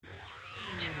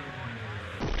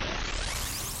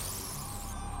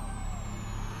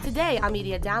Today on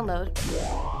Media Download,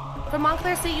 from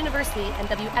Montclair State University and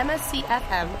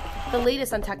WMSC-FM, the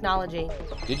latest on technology.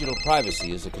 Digital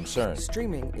privacy is a concern.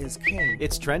 Streaming is king.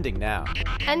 It's trending now.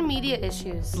 And media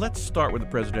issues. Let's start with the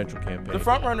presidential campaign. The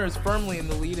frontrunner is firmly in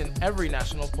the lead in every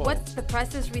national poll. What's the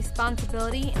press's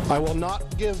responsibility? I will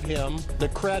not give him the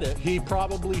credit he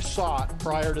probably sought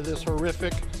prior to this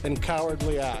horrific and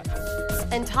cowardly act.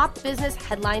 And top business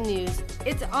headline news.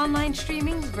 It's online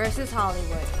streaming versus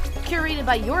Hollywood. Curated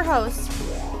by your host,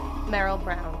 Merrill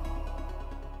Brown.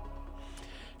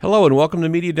 Hello and welcome to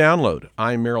Media Download.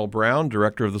 I'm Merrill Brown,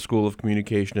 Director of the School of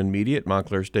Communication and Media at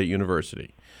Montclair State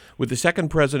University. With the second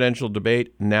presidential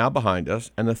debate now behind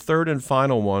us and the third and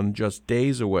final one just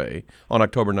days away on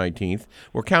October 19th,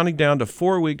 we're counting down to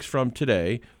 4 weeks from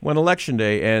today when Election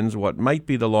Day ends what might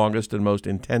be the longest and most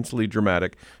intensely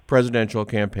dramatic presidential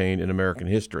campaign in American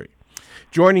history.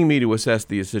 Joining me to assess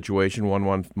the situation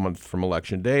one month from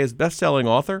Election Day is best-selling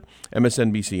author,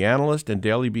 MSNBC analyst, and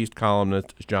Daily Beast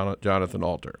columnist Jonathan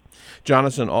Alter.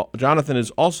 Jonathan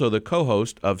is also the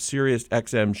co-host of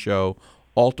SiriusXM show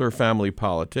Alter Family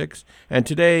Politics, and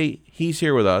today he's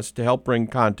here with us to help bring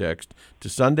context to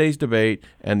Sunday's debate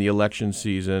and the election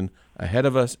season ahead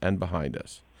of us and behind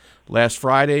us. Last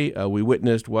Friday, we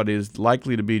witnessed what is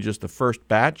likely to be just the first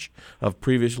batch of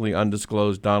previously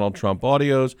undisclosed Donald Trump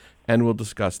audios, and we'll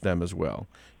discuss them as well.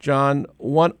 John,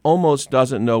 one almost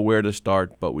doesn't know where to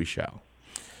start, but we shall.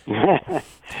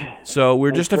 So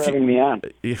we're just having me on.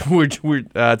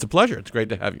 It's a pleasure. It's great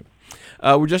to have you.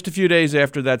 We're just a few days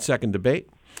after that second debate,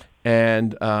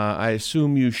 and I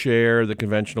assume you share the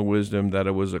conventional wisdom that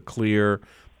it was a clear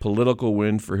political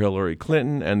win for Hillary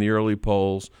Clinton, and the early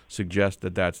polls suggest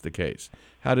that that's the case.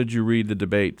 How did you read the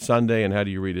debate Sunday, and how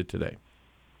do you read it today?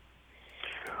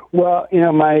 Well,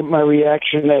 my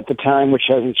reaction at the time, which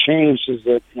hasn't changed, is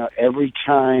that every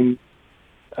time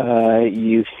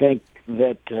you think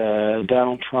that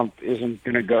Donald Trump isn't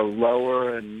going to go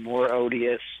lower and more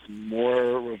odious and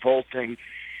more revolting,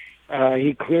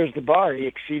 he clears the bar. He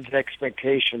exceeds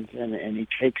expectations, and he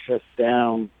takes us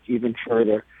down even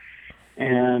further.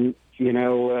 And,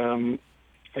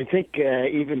 I think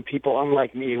even people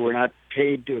unlike me who are not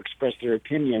paid to express their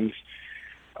opinions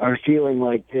are feeling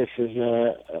like this is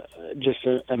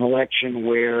an election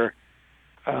where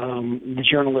the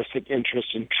journalistic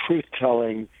interest in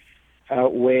truth-telling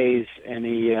outweighs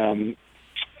any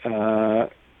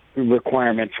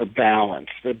requirement for balance.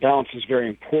 The balance is very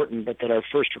important, but that our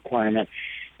first requirement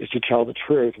is to tell the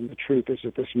truth, and the truth is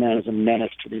that this man is a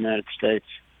menace to the United States.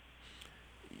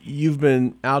 You've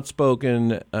been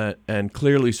outspoken and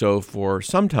clearly so for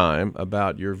some time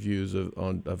about your views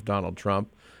of Donald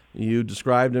Trump. You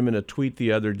described him in a tweet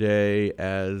the other day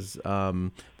as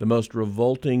the most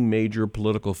revolting major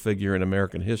political figure in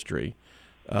American history.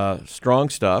 Strong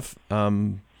stuff.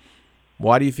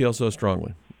 Why do you feel so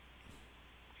strongly?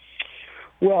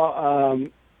 Well,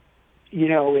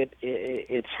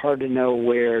 it's hard to know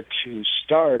where to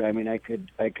start. I mean, I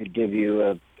could give you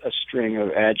a string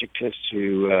of adjectives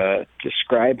to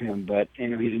describe him, but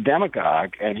he's a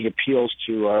demagogue, and he appeals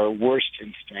to our worst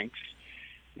instincts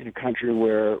in a country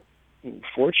where,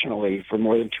 fortunately, for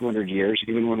more than 200 years,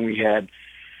 even when we had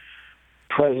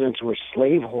presidents who were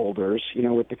slaveholders,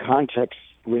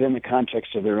 within the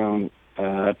context of their own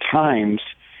times,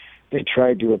 they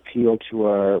tried to appeal to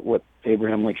our what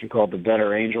Abraham Lincoln called the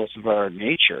better angels of our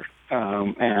nature,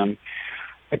 and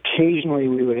occasionally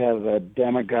we would have a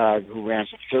demagogue who ran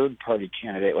as a third-party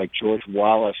candidate like George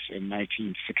Wallace in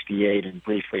 1968 and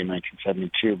briefly in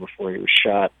 1972 before he was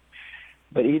shot.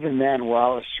 But even then,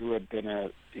 Wallace, who had been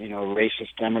a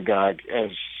racist demagogue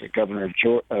as governor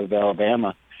of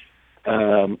Alabama,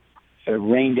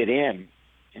 reined it in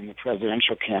the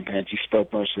presidential campaigns. He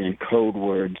spoke mostly in code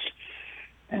words,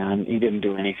 and he didn't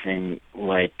do anything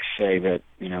like say that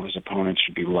his opponents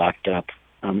should be locked up.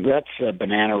 That's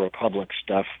banana republic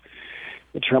stuff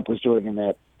that Trump was doing in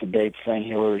that debate, saying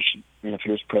Hillary should, if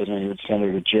he was president, he would send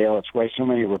her to jail. It's why so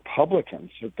many Republicans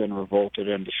have been revolted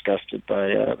and disgusted by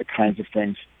the kinds of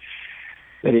things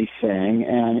that he's saying.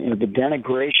 And the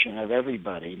denigration of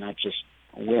everybody, not just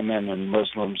women and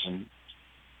Muslims and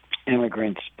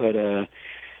immigrants, but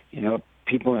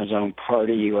people in his own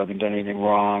party who haven't done anything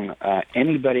wrong,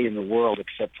 anybody in the world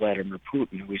except Vladimir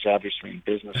Putin, who he's obviously in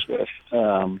business with,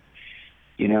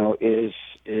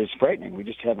 is frightening.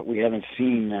 We haven't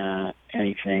seen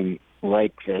anything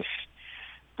like this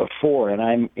before. And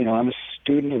I'm a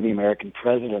student of the American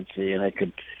presidency, and I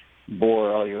could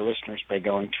bore all your listeners by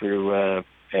going through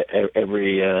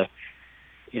every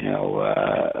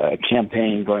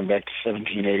campaign going back to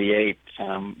 1788.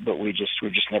 But we've just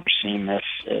never seen this.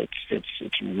 It's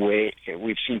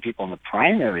We've seen people in the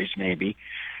primaries maybe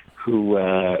who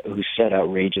said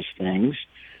outrageous things,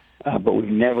 but we've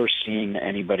never seen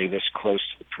anybody this close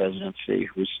to the presidency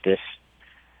who's this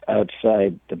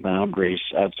outside the boundaries,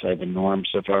 outside the norms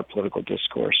of our political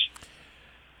discourse.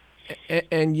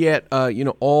 And yet,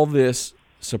 all this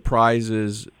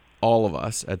surprises all of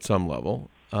us at some level.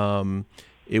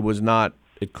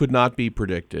 It could not be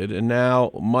predicted, and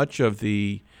now much of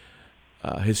the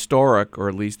historic, or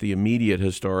at least the immediate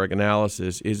historic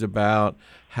analysis, is about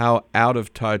how out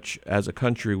of touch as a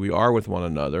country we are with one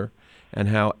another, and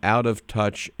how out of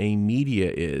touch a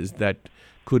media is that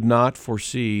could not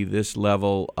foresee this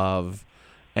level of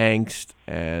angst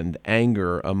and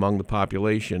anger among the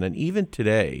population. And even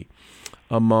today,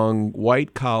 among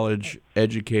white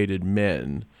college-educated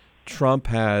men, Trump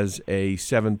has a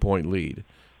 7-point lead,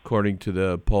 according to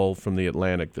the poll from The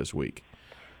Atlantic this week.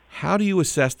 How do you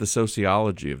assess the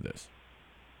sociology of this?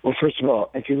 Well, first of all,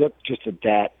 if you look just at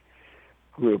that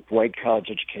group, white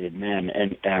college-educated men,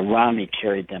 and Romney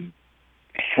carried them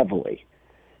heavily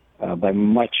by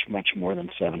much, much more than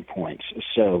 7 points.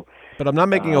 So, but I'm not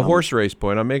making a horse race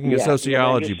point. I'm making a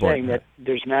sociology point. I'm just saying that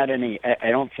there's not any.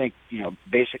 I don't think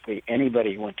basically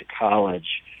anybody who went to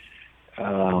college,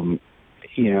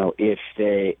 if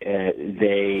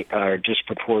they are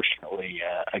disproportionately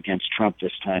against Trump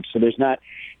this time. So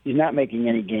he's not making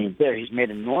any gains there. He's made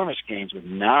enormous gains with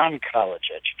non-college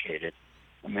educated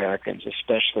Americans,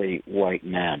 especially white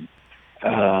men.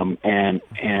 And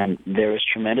there is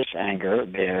tremendous anger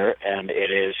there, and it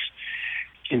is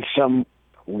in some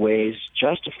ways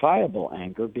justifiable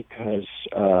anger because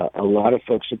a lot of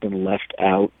folks have been left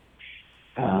out,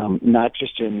 not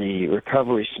just in the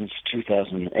recovery since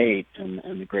 2008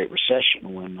 and the Great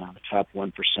Recession, when the top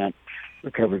 1%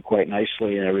 recovered quite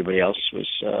nicely and everybody else was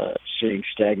seeing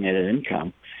stagnated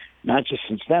income, not just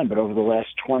since then, but over the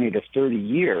last 20 to 30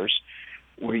 years,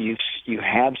 where you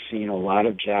have seen a lot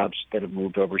of jobs that have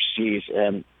moved overseas,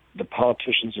 and the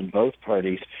politicians in both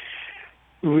parties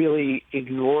really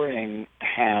ignoring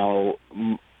how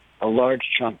a large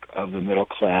chunk of the middle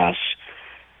class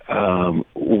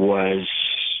was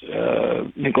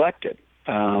neglected,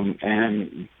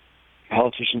 and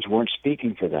politicians weren't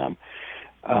speaking for them.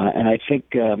 And I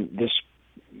think Trump's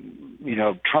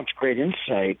great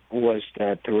insight was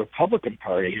that the Republican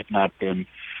Party had not been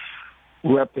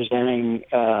representing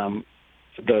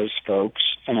those folks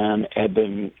and had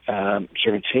been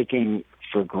sort of taking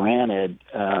for granted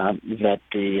that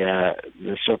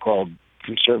the so-called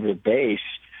conservative base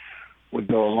would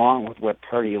go along with what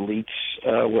party elites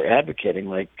were advocating,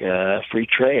 like free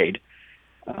trade,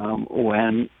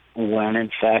 when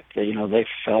in fact they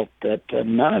felt that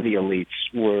none of the elites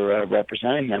were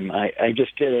representing them. I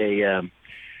just did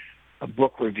a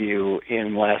book review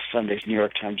in last Sunday's New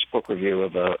York Times book review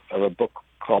of a book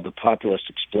called The Populist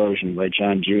Explosion by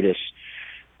John Judas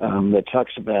that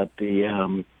talks about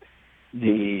the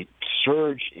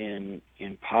surge in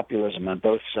populism on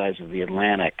both sides of the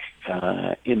Atlantic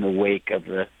in the wake of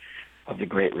the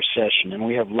Great Recession. And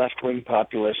we have left-wing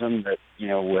populism that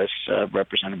was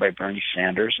represented by Bernie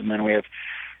Sanders, and then we have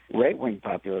right-wing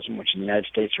populism, which in the United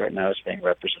States right now is being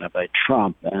represented by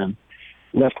Trump. And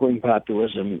left-wing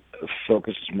populism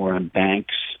focuses more on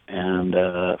banks and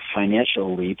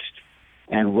financial elites,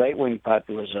 and right-wing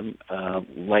populism,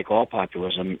 like all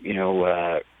populism,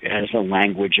 has a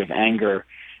language of anger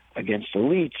against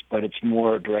elites, but it's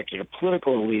more directed at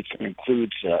political elites and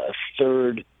includes a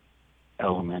third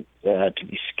element to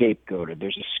be scapegoated.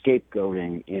 There's a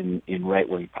scapegoating in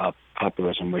right-wing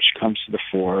populism, which comes to the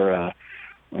fore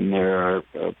when there are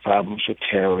problems with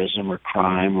terrorism or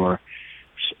crime or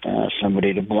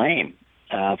somebody to blame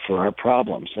for our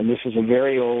problems. And this is a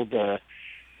very old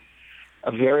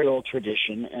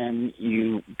tradition, and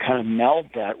you kind of meld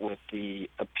that with the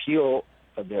appeal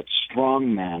that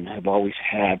strong men have always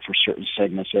had for certain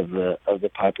segments of the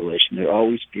population. There are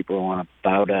always people who want to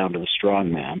bow down to the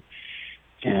strong man.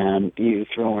 And you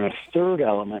throw in a third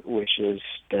element, which is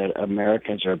that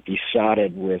Americans are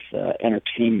besotted with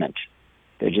entertainment.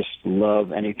 They just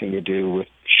love anything to do with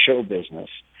show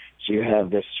business. So you have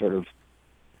this sort of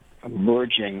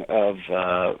merging of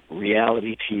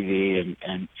reality TV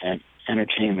and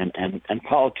entertainment and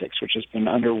politics, which has been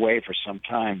underway for some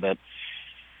time. But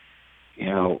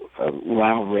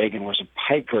Ronald Reagan was a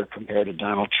piker compared to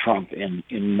Donald Trump in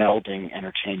melding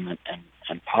entertainment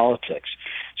and politics.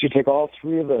 So you take all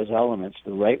three of those elements: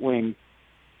 the right-wing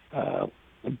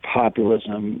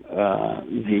populism,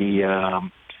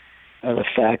 the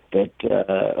fact that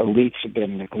elites have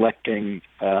been neglecting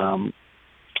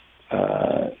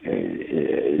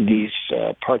these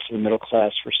parts of the middle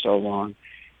class for so long,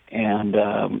 and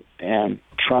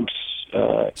Trump's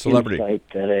celebrity insight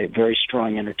that a very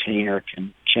strong entertainer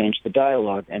can change the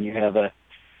dialogue, and you have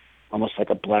almost like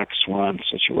a black swan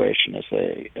situation,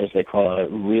 as they call it, a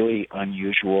really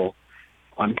unusual,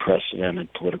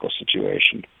 unprecedented political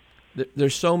situation.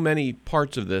 There's so many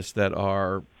parts of this that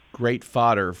are great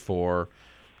fodder for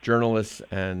journalists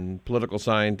and political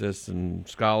scientists and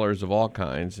scholars of all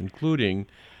kinds, including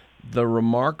the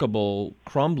remarkable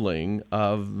crumbling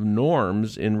of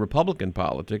norms in Republican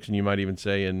politics, and you might even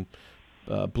say in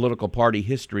political party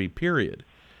history, period.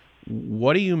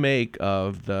 What do you make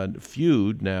of the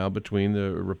feud now between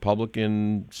the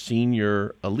Republican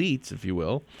senior elites, if you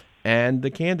will, and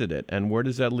the candidate, and where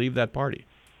does that leave that party?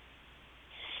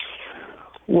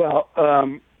 Well,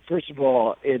 first of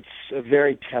all, it's a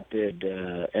very tepid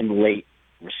and late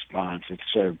response. It's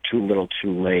sort of too little,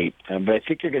 too late. But I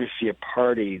think you're going to see a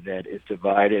party that is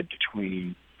divided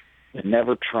between the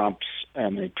Never Trumps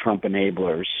and the Trump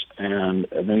enablers. And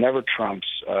the Never Trumps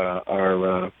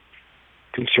are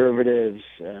conservatives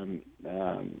and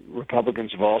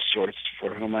Republicans of all sorts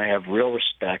for whom I have real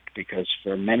respect, because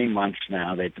for many months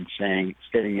now they've been stating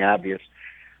the obvious,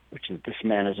 which is this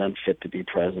man is unfit to be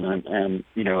president. And,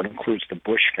 you know, it includes the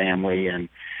Bush family and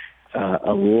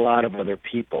a lot of other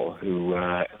people who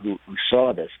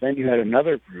saw this. Then you had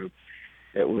another group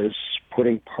that was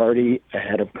putting party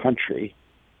ahead of country,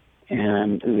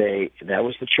 and that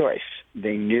was the choice.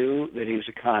 They knew that he was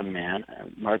a con man.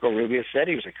 Marco Rubio said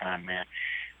he was a con man.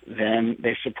 Then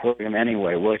they supported him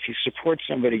anyway. Well, if you support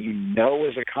somebody you know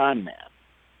is a con man,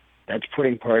 that's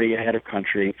putting party ahead of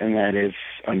country, and that is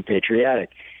unpatriotic.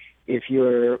 If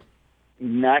you're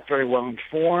not very well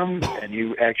informed and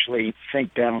you actually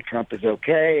think Donald Trump is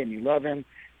okay and you love him,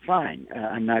 fine.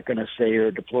 I'm not going to say you're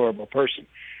a deplorable person.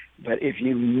 But if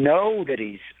you know that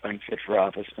he's unfit for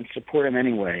office and support him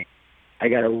anyway, I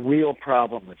got a real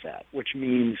problem with that, which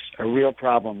means a real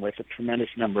problem with a tremendous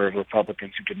number of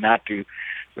Republicans who did not do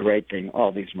the right thing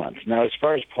all these months. Now, as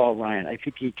far as Paul Ryan, I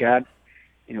think he got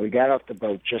off the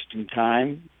boat just in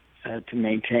time to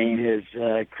maintain his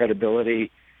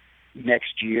credibility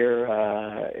next year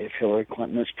if Hillary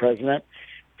Clinton is president.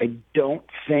 I don't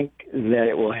think that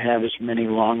it will have as many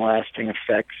long-lasting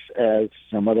effects as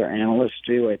some other analysts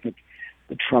do. I think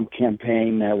the Trump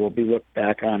campaign will be looked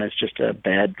back on as just a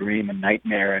bad dream, a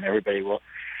nightmare, and everybody will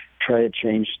try to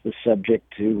change the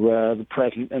subject to the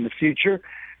present and the future.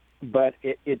 But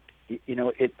it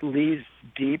leaves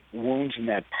deep wounds in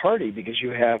that party, because you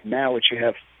have now what you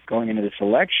have going into this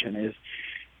election is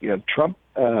you have Trump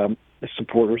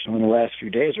supporters who in the last few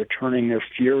days are turning their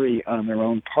fury on their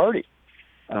own party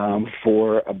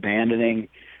for abandoning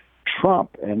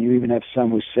Trump. And you even have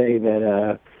some who say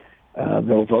that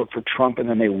they'll vote for Trump and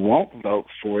then they won't vote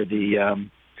for the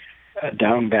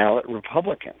down-ballot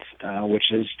Republicans,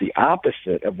 which is the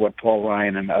opposite of what Paul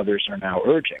Ryan and others are now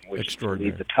urging, which is to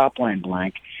leave the top line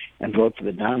blank and vote for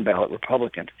the down-ballot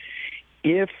Republicans.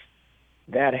 If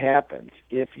that happens,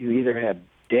 if you either have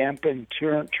dampened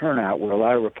turnout where a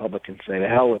lot of Republicans say, the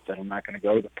hell with it, I'm not going to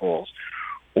go to the polls,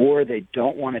 or they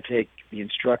don't want to take the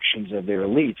instructions of their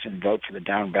elites and vote for the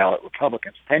down-ballot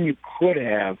Republicans, then you could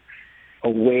have a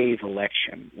wave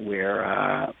election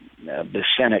where the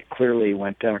Senate clearly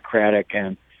went Democratic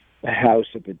and the House,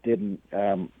 if it didn't,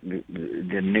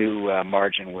 the new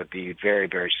margin would be very,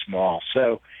 very small.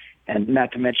 So, and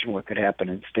not to mention what could happen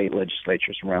in state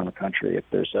legislatures around the country if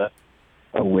there's a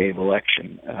wave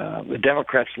election. The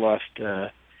Democrats lost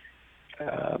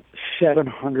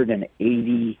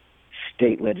 780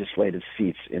 state legislative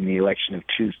seats in the election of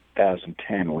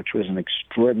 2010, which was an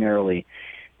extraordinarily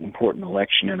important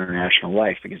election in our national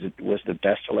life, because it was the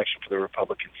best election for the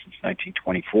Republicans since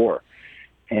 1924,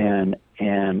 and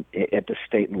at the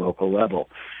state and local level.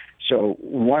 So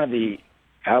one of the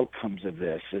outcomes of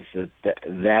this is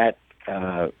that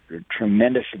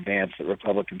tremendous advance that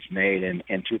Republicans made in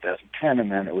 2010,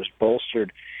 and then it was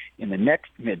bolstered in the next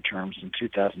midterms in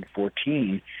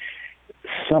 2014.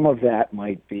 Some of that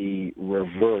might be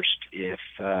reversed if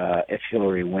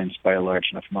Hillary wins by a large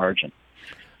enough margin.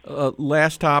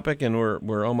 Last topic, and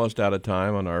we're almost out of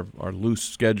time on our loose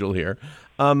schedule here.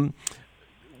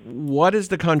 What is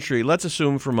the country? Let's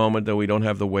assume for a moment that we don't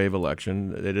have the wave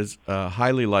election. It is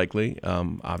highly likely,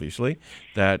 obviously,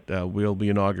 that we'll be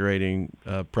inaugurating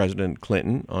President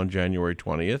Clinton on January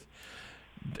 20th.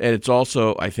 And it's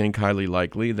also, I think, highly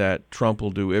likely that Trump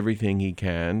will do everything he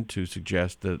can to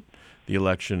suggest that the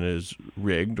election is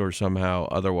rigged or somehow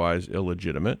otherwise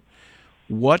illegitimate.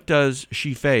 What does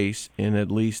she face in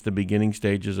at least the beginning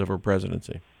stages of her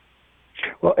presidency?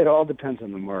 Well, it all depends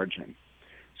on the margin.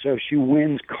 So if she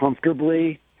wins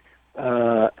comfortably,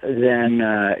 then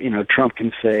Trump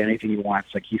can say anything he wants.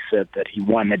 Like he said that he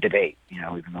won the debate,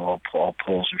 even though all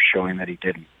polls are showing that he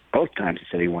didn't. Both times he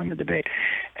said he won the debate.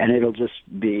 And it'll just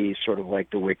be sort of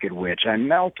like the Wicked Witch. I'm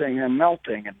melting, and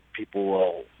people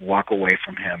will walk away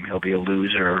from him. He'll be a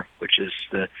loser, which is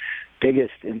the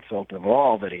biggest insult of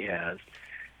all that he has,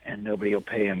 and nobody will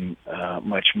pay him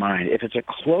much mind. If it's a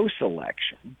close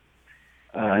election,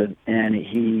 and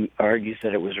he argues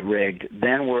that it was rigged,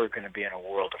 then we're going to be in a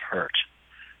world of hurt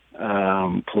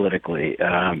politically,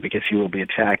 because he will be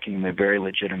attacking the very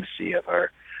legitimacy of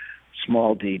our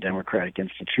small d democratic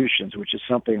institutions, which is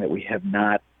something that we have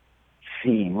not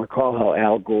seen. Recall how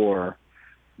Al Gore,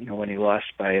 when he lost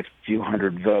by a few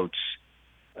hundred votes,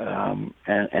 and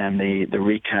the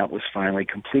recount was finally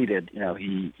completed,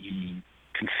 he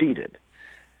conceded.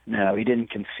 Now, he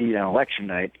didn't concede on election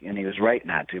night, and he was right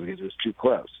not to because it was too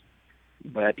close.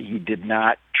 But he did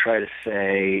not try to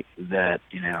say that,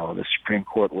 the Supreme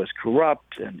Court was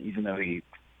corrupt, and even though he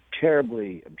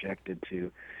terribly objected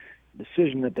to the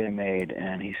decision that they made,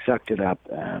 and he sucked it up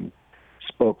and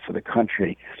spoke for the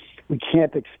country, we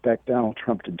can't expect Donald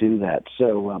Trump to do that.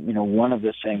 So, one of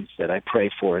the things that I pray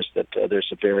for is that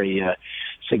there's a very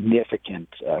significant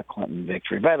Clinton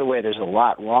victory. By the way, there's a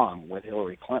lot wrong with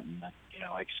Hillary Clinton.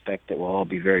 I expect that we'll all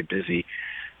be very busy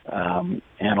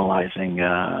analyzing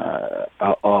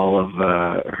all of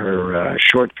her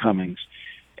shortcomings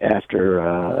after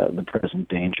the present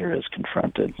danger is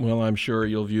confronted. Well, I'm sure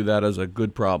you'll view that as a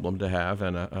good problem to have,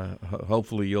 and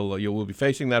hopefully you will be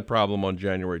facing that problem on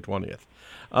January 20th.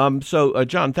 So,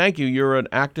 John, thank you. You're an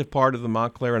active part of the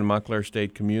Montclair and Montclair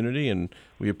State community, and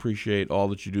we appreciate all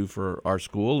that you do for our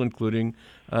school, including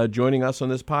joining us on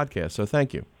this podcast. So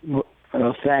thank you.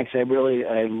 Well, thanks. I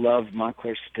love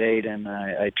Montclair State, and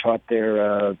I taught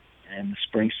there in the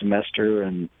spring semester,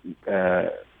 and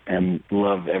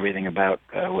love everything about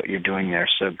what you're doing there.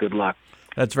 So good luck.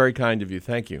 That's very kind of you.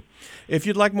 Thank you. If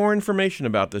you'd like more information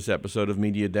about this episode of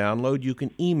Media Download, you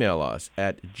can email us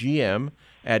at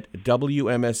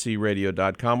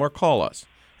gm@wmscradio.com or call us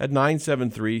at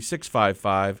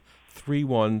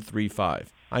 973-655-3135.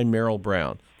 I'm Merrill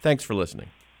Brown. Thanks for listening.